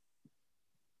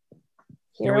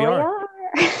here we are.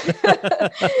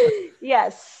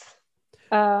 Yes.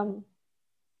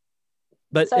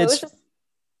 But so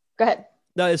go ahead.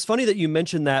 No, it's funny that you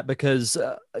mentioned that because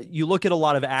you look at a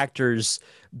lot of actors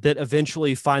that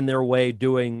eventually find their way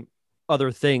doing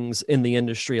other things in the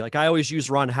industry. Like I always use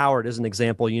Ron Howard as an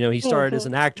example. He started as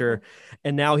an actor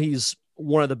and now he's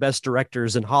one of the best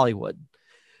directors in Hollywood.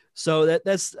 So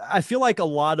I feel like a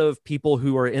lot of people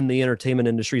who are in the entertainment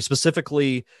industry,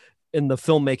 specifically in the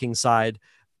filmmaking side,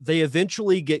 they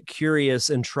eventually get curious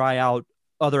and try out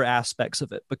other aspects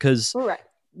of it because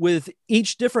with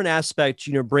each different aspect,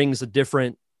 brings a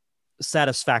different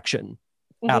satisfaction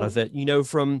out of it.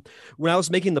 From when I was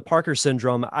making the Parker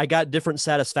Syndrome, I got different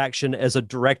satisfaction as a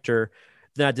director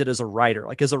than I did as a writer.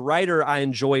 Like as a writer, I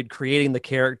enjoyed creating the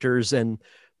characters and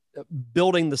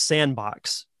building the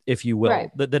sandbox, if you will,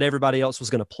 that everybody else was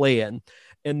going to play in.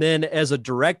 And then as a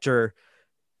director,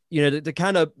 to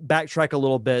kind of backtrack a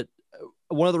little bit,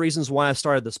 one of the reasons why I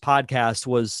started this podcast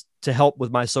was to help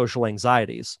with my social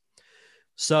anxieties.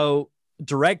 So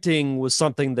directing was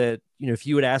something that, if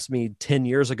you had asked me 10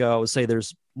 years ago, I would say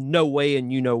there's no way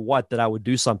and that I would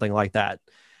do something like that.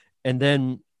 And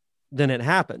then it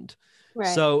happened. Right.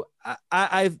 So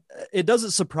it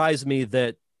doesn't surprise me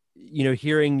that,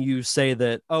 hearing you say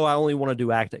that, oh, I only want to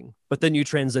do acting, but then you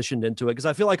transitioned into it. Cause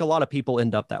I feel like a lot of people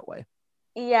end up that way.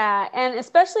 Yeah. And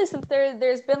especially since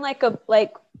there's been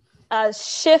a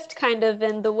shift kind of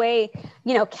in the way,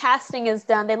 casting is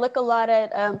done. They look a lot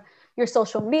at, your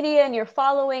social media and your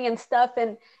following and stuff.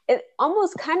 And it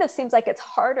almost kind of seems like it's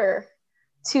harder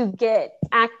to get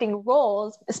acting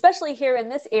roles, especially here in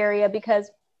this area, because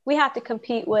we have to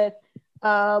compete with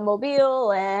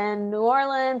Mobile and New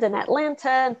Orleans and Atlanta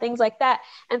and things like that.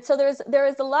 And so there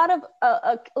is a lot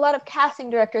of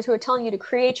casting directors who are telling you to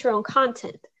create your own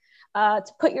content,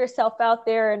 to put yourself out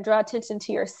there and draw attention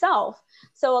to yourself.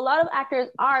 So a lot of actors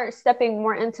are stepping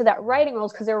more into that writing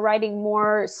roles because they're writing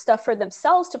more stuff for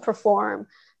themselves to perform,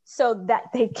 so that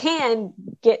they can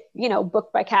get,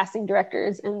 booked by casting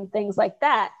directors and things like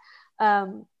that.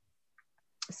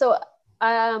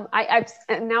 I've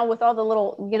now, with all the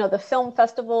little, the film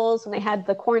festivals, when they had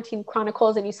the Quarantine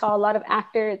Chronicles, and you saw a lot of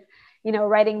actors,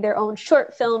 writing their own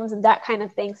short films and that kind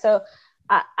of thing. So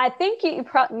I think you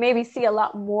maybe see a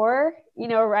lot more,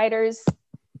 writers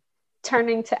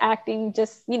turning to acting,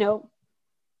 just, to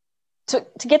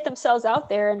get themselves out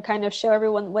there and kind of show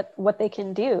everyone what they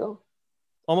can do.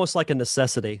 Almost like a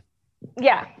necessity.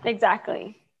 Yeah,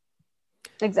 exactly.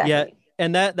 Yeah.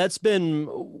 And that's been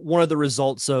one of the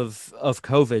results of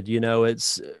COVID.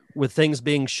 It's with things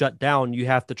being shut down, you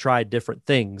have to try different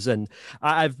things. And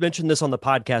I've mentioned this on the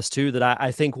podcast too, that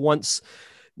I think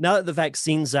now that the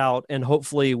vaccine's out, and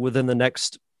hopefully within the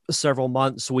next several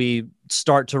months, we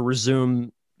start to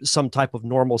resume some type of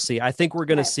normalcy, I think we're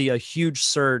going to see a huge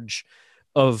surge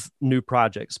of new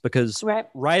projects, because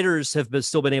writers have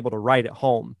still been able to write at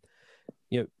home.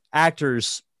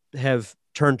 Actors have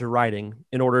turned to writing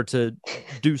in order to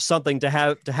do something, to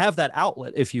have that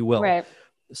outlet, if you will. Right.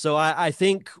 So I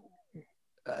think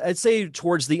I'd say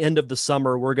towards the end of the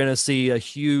summer, we're going to see a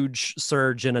huge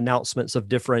surge in announcements of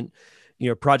different,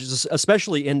 projects,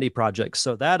 especially indie projects.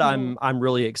 So that I'm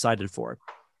really excited for.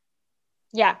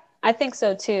 Yeah, I think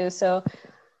so too. So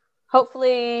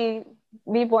hopefully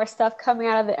be more stuff coming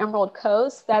out of the Emerald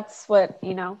Coast. That's what,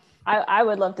 I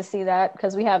would love to see that,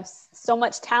 because we have so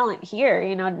much talent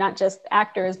here, not just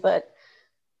actors, but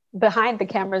behind the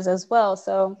cameras as well.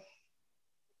 So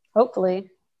hopefully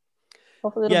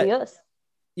it'll be us.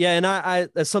 Yeah. And I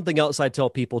that's something else I tell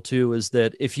people too, is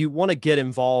that if you want to get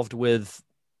involved with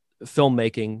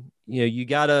filmmaking, you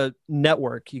got to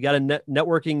network.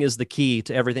 Networking is the key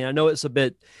to everything. I know it's a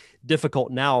bit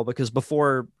difficult now, because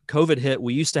before COVID hit,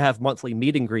 we used to have monthly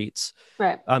meet and greets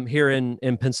here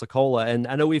in Pensacola. And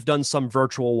I know we've done some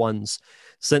virtual ones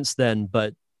since then,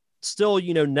 but still,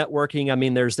 networking. I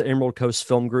mean, there's the Emerald Coast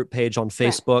Film Group page on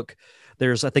Facebook. Right.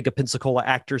 There's, I think, a Pensacola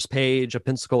actors page, a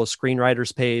Pensacola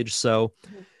screenwriters page. So,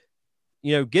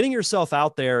 getting yourself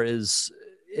out there is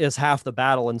half the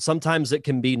battle. And sometimes it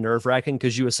can be nerve-wracking,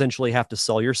 because you essentially have to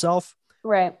sell yourself.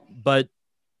 Right. But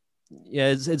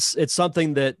yeah, it's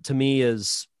something that to me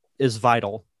is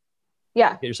vital.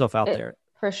 Yeah. Get yourself out there.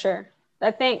 For sure.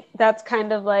 I think that's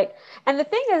kind of like, and the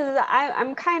thing is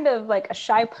I'm kind of like a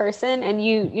shy person, and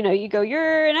you go,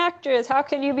 you're an actress, how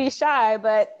can you be shy?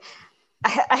 But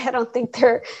I don't think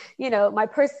they're, my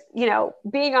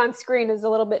being on screen is a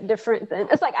little bit different than,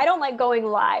 it's like, I don't like going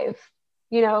live,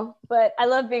 but I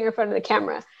love being in front of the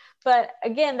camera. But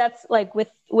again, that's like with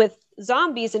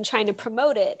zombies and trying to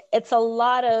promote it, it's a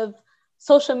lot of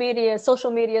social media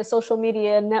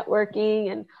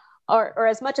networking, and or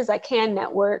as much as I can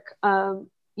network,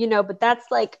 but that's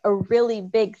like a really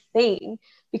big thing,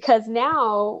 because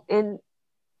now, and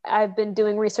I've been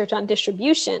doing research on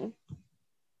distribution,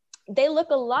 they look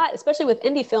a lot, especially with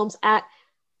indie films, at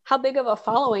how big of a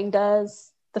following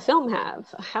does the film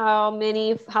have?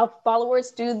 How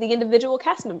followers do the individual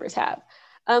cast members have?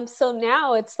 So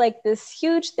now it's like this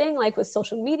huge thing, like with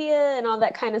social media and all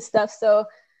that kind of stuff. So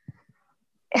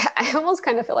I almost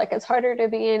kind of feel like it's harder to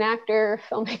be an actor,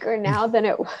 filmmaker now than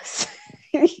it was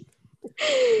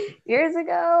years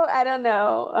ago. I don't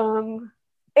know.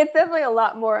 It's definitely a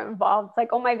lot more involved. It's like,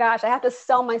 oh my gosh, I have to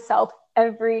sell myself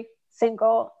every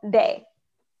single day.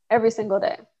 So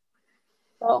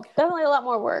definitely a lot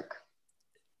more work.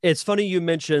 It's funny you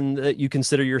mentioned that you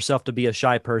consider yourself to be a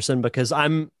shy person, because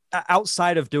I'm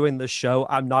outside of doing this show,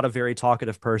 I'm not a very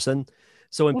talkative person.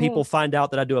 So when people find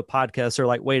out that I do a podcast, they're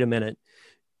like, wait a minute,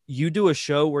 you do a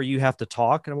show where you have to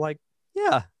talk? And I'm like,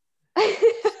 yeah,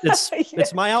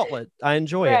 it's my outlet. I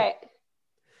enjoy it.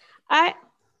 I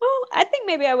think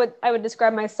maybe I would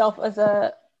describe myself as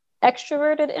a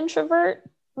extroverted introvert,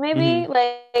 maybe.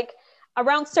 Like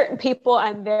around certain people,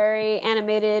 I'm very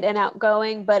animated and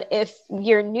outgoing, but if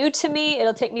you're new to me,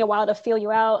 it'll take me a while to feel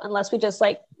you out, unless we just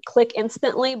like click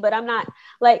instantly. But I'm not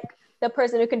like the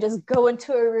person who can just go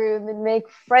into a room and make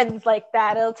friends like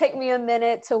that. It'll take me a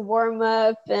minute to warm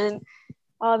up and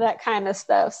all that kind of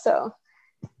stuff. So,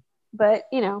 but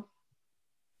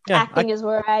acting is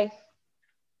where I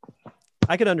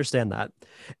I can understand that.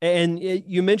 And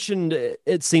you mentioned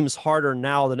it seems harder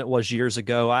now than it was years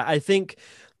ago. I think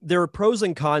there are pros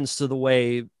and cons to the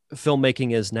way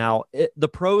filmmaking is now. The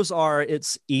pros are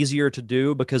it's easier to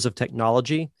do because of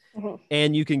technology,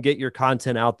 and you can get your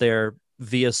content out there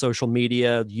via social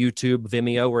media, YouTube,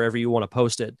 Vimeo, wherever you want to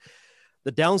post it.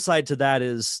 The downside to that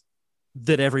is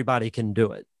that everybody can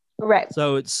do it. Right.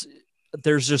 So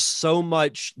there's just so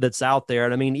much that's out there.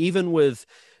 And I mean, even with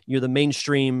the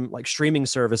mainstream like streaming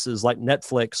services like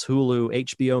Netflix, Hulu,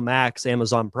 HBO Max,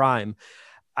 Amazon Prime,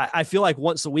 I feel like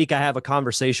once a week I have a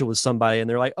conversation with somebody and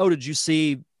they're like, oh, did you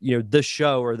see, this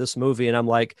show or this movie? And I'm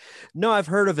like, no, I've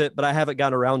heard of it, but I haven't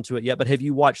gotten around to it yet. But have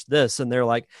you watched this? And they're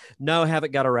like, no, I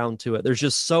haven't got around to it. There's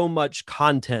just so much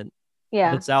content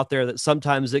that's out there that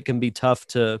sometimes it can be tough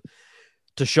to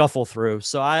shuffle through.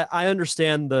 So I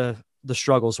understand the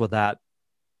struggles with that.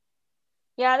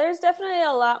 Yeah, there's definitely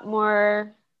a lot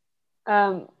more,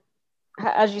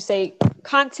 as you say,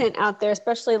 content out there,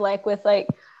 especially like with like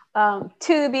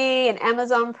Tubi and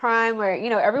Amazon Prime, where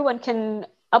everyone can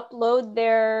upload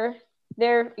their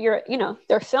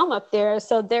film up there.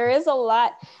 So there is a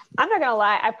lot. I'm not gonna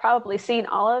lie, I've probably seen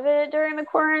all of it during the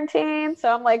quarantine.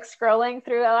 So I'm like scrolling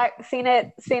through, I like seen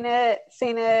it.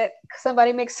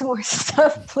 Somebody make some more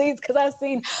stuff, please, because I've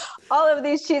seen all of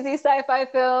these cheesy sci-fi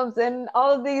films and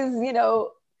all of these,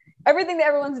 everything that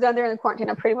everyone's done during the quarantine.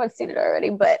 I've pretty much seen it already,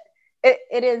 but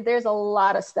there's a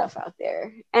lot of stuff out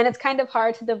there, and it's kind of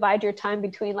hard to divide your time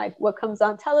between like what comes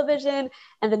on television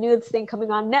and the newest thing coming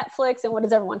on Netflix and what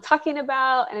is everyone talking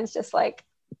about. And it's just like,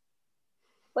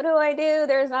 what do I do?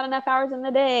 There's not enough hours in the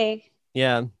day.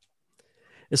 Yeah.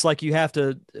 It's like you have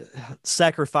to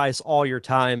sacrifice all your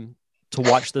time to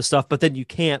watch this stuff, but then you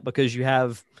can't because you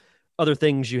have other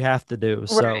things you have to do.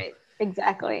 So right.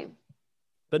 Exactly.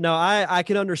 But no, I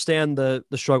can understand the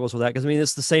struggles with that, because I mean,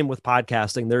 it's the same with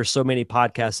podcasting. There's so many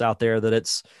podcasts out there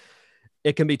that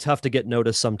it can be tough to get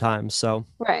noticed sometimes. So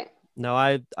right. No,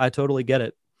 I totally get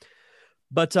it.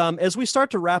 But as we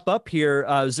start to wrap up here,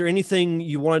 is there anything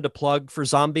you wanted to plug for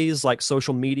Zombies, like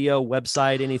social media,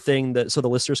 website, anything so the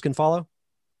listeners can follow?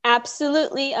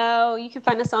 Absolutely. You can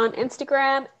find us on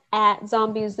Instagram at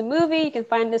Zombies the Movie. You can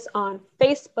find us on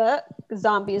Facebook,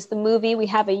 Zombies the Movie. We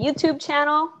have a YouTube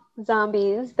channel,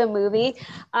 Zombies the Movie.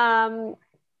 And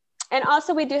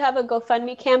also we do have a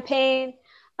GoFundMe campaign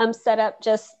set up,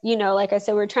 just, like I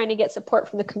said, we're trying to get support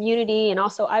from the community. And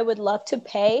also I would love to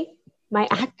pay my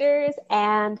actors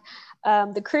and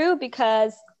the crew,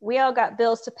 because we all got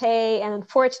bills to pay. And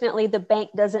unfortunately, the bank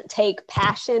doesn't take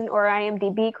Passion or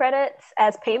IMDb credits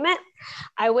as payment.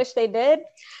 I wish they did.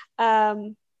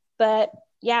 But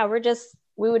yeah,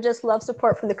 we would just love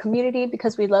support from the community,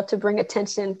 because we'd love to bring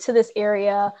attention to this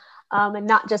area, and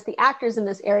not just the actors in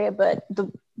this area, but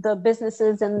the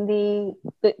businesses and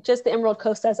just the Emerald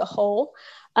Coast as a whole.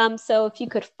 So if you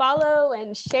could follow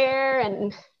and share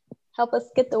and help us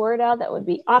get the word out, that would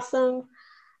be awesome.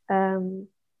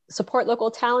 Support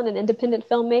local talent and independent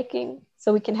filmmaking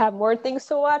so we can have more things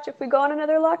to watch if we go on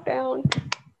another lockdown.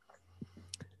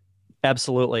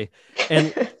 Absolutely.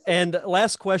 And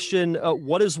last question,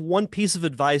 what is one piece of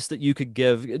advice that you could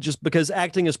give, just because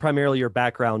acting is primarily your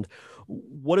background,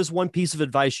 what is one piece of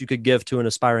advice you could give to an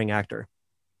aspiring actor?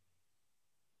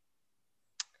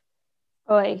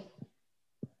 Boy.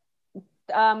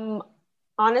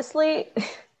 Honestly,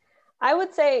 I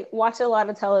would say watch a lot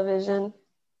of television,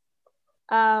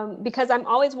 because I'm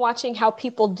always watching how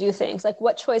people do things, like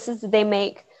what choices did they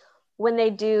make when they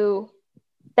do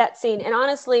that scene. And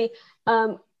honestly,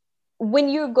 when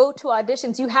you go to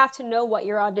auditions, you have to know what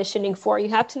you're auditioning for. You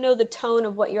have to know the tone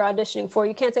of what you're auditioning for.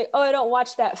 You can't say, oh, I don't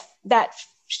watch that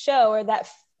show or that,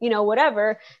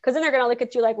 whatever, because then they're going to look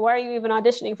at you like, why are you even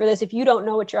auditioning for this if you don't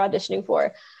know what you're auditioning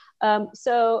for? And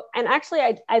actually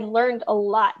I learned a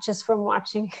lot just from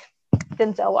watching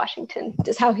Denzel Washington,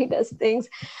 just how he does things.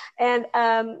 And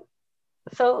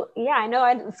so, yeah, I know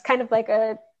it's kind of like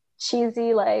a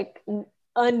cheesy, like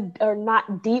or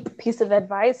not deep piece of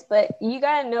advice, but you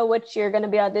got to know what you're going to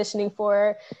be auditioning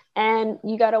for, and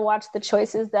you got to watch the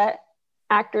choices that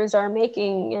actors are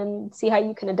making and see how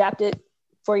you can adapt it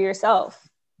for yourself.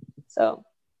 So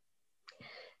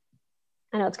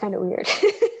I know it's kind of weird.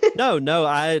 No,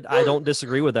 I don't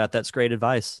disagree with that. That's great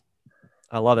advice.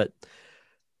 I love it.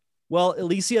 Well,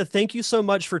 Elesia, thank you so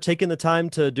much for taking the time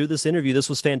to do this interview. This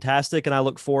was fantastic, and I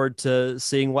look forward to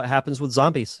seeing what happens with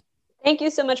Zombies. Thank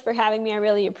you so much for having me. I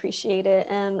really appreciate it,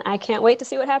 and I can't wait to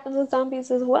see what happens with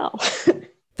Zombies as well.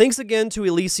 Thanks again to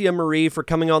Elesia Marie for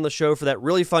coming on the show for that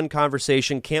really fun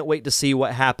conversation. Can't wait to see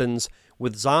what happens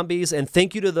with Zombies, and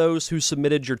thank you to those who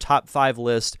submitted your top 5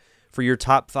 list for your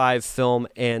top 5 film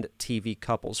and TV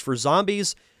couples. For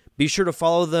zombies, be sure to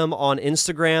follow them on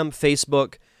Instagram,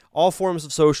 Facebook, all forms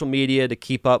of social media to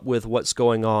keep up with what's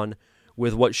going on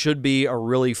with what should be a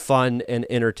really fun and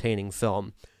entertaining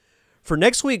film. For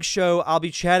next week's show, I'll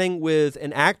be chatting with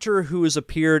an actor who has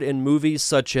appeared in movies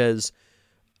such as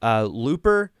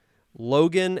Looper,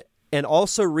 Logan, and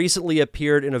also recently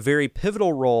appeared in a very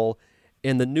pivotal role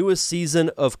in the newest season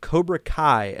of Cobra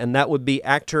Kai, and that would be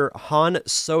actor Han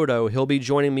Soto. He'll be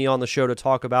joining me on the show to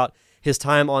talk about his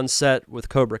time on set with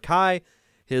Cobra Kai,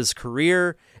 his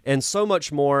career, and so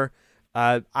much more.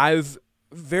 I've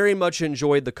very much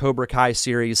enjoyed the Cobra Kai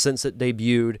series since it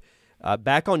debuted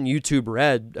back on YouTube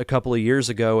Red a couple of years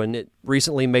ago, and it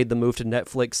recently made the move to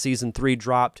Netflix. Season 3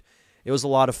 dropped. It was a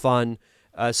lot of fun.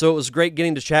 So it was great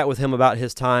getting to chat with him about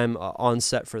his time on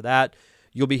set for that.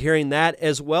 You'll be hearing that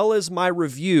as well as my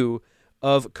review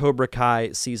of Cobra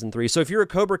Kai Season 3. So if you're a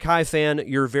Cobra Kai fan,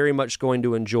 you're very much going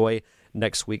to enjoy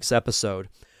next week's episode.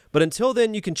 But until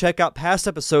then, you can check out past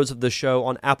episodes of the show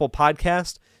on Apple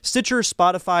Podcast, Stitcher,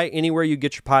 Spotify, anywhere you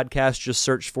get your podcast. Just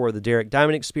search for The Derek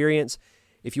Diamond Experience.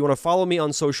 If you want to follow me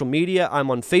on social media,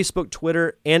 I'm on Facebook,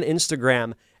 Twitter, and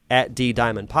Instagram at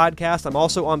DDiamondPodcast. I'm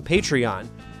also on Patreon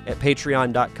at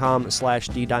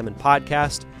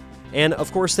patreon.com/DDiamondPodcast. And,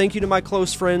 of course, thank you to my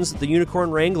close friends, the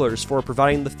Unicorn Wranglers, for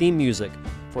providing the theme music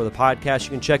for the podcast.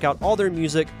 You can check out all their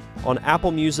music on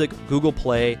Apple Music, Google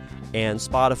Play, and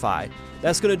Spotify.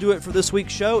 That's going to do it for this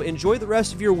week's show. Enjoy the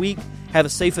rest of your week. Have a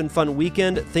safe and fun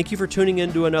weekend. Thank you for tuning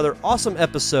in to another awesome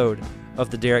episode of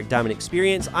the Derek Diamond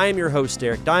Experience. I am your host,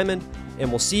 Derek Diamond, and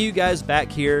we'll see you guys back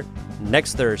here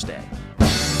next Thursday.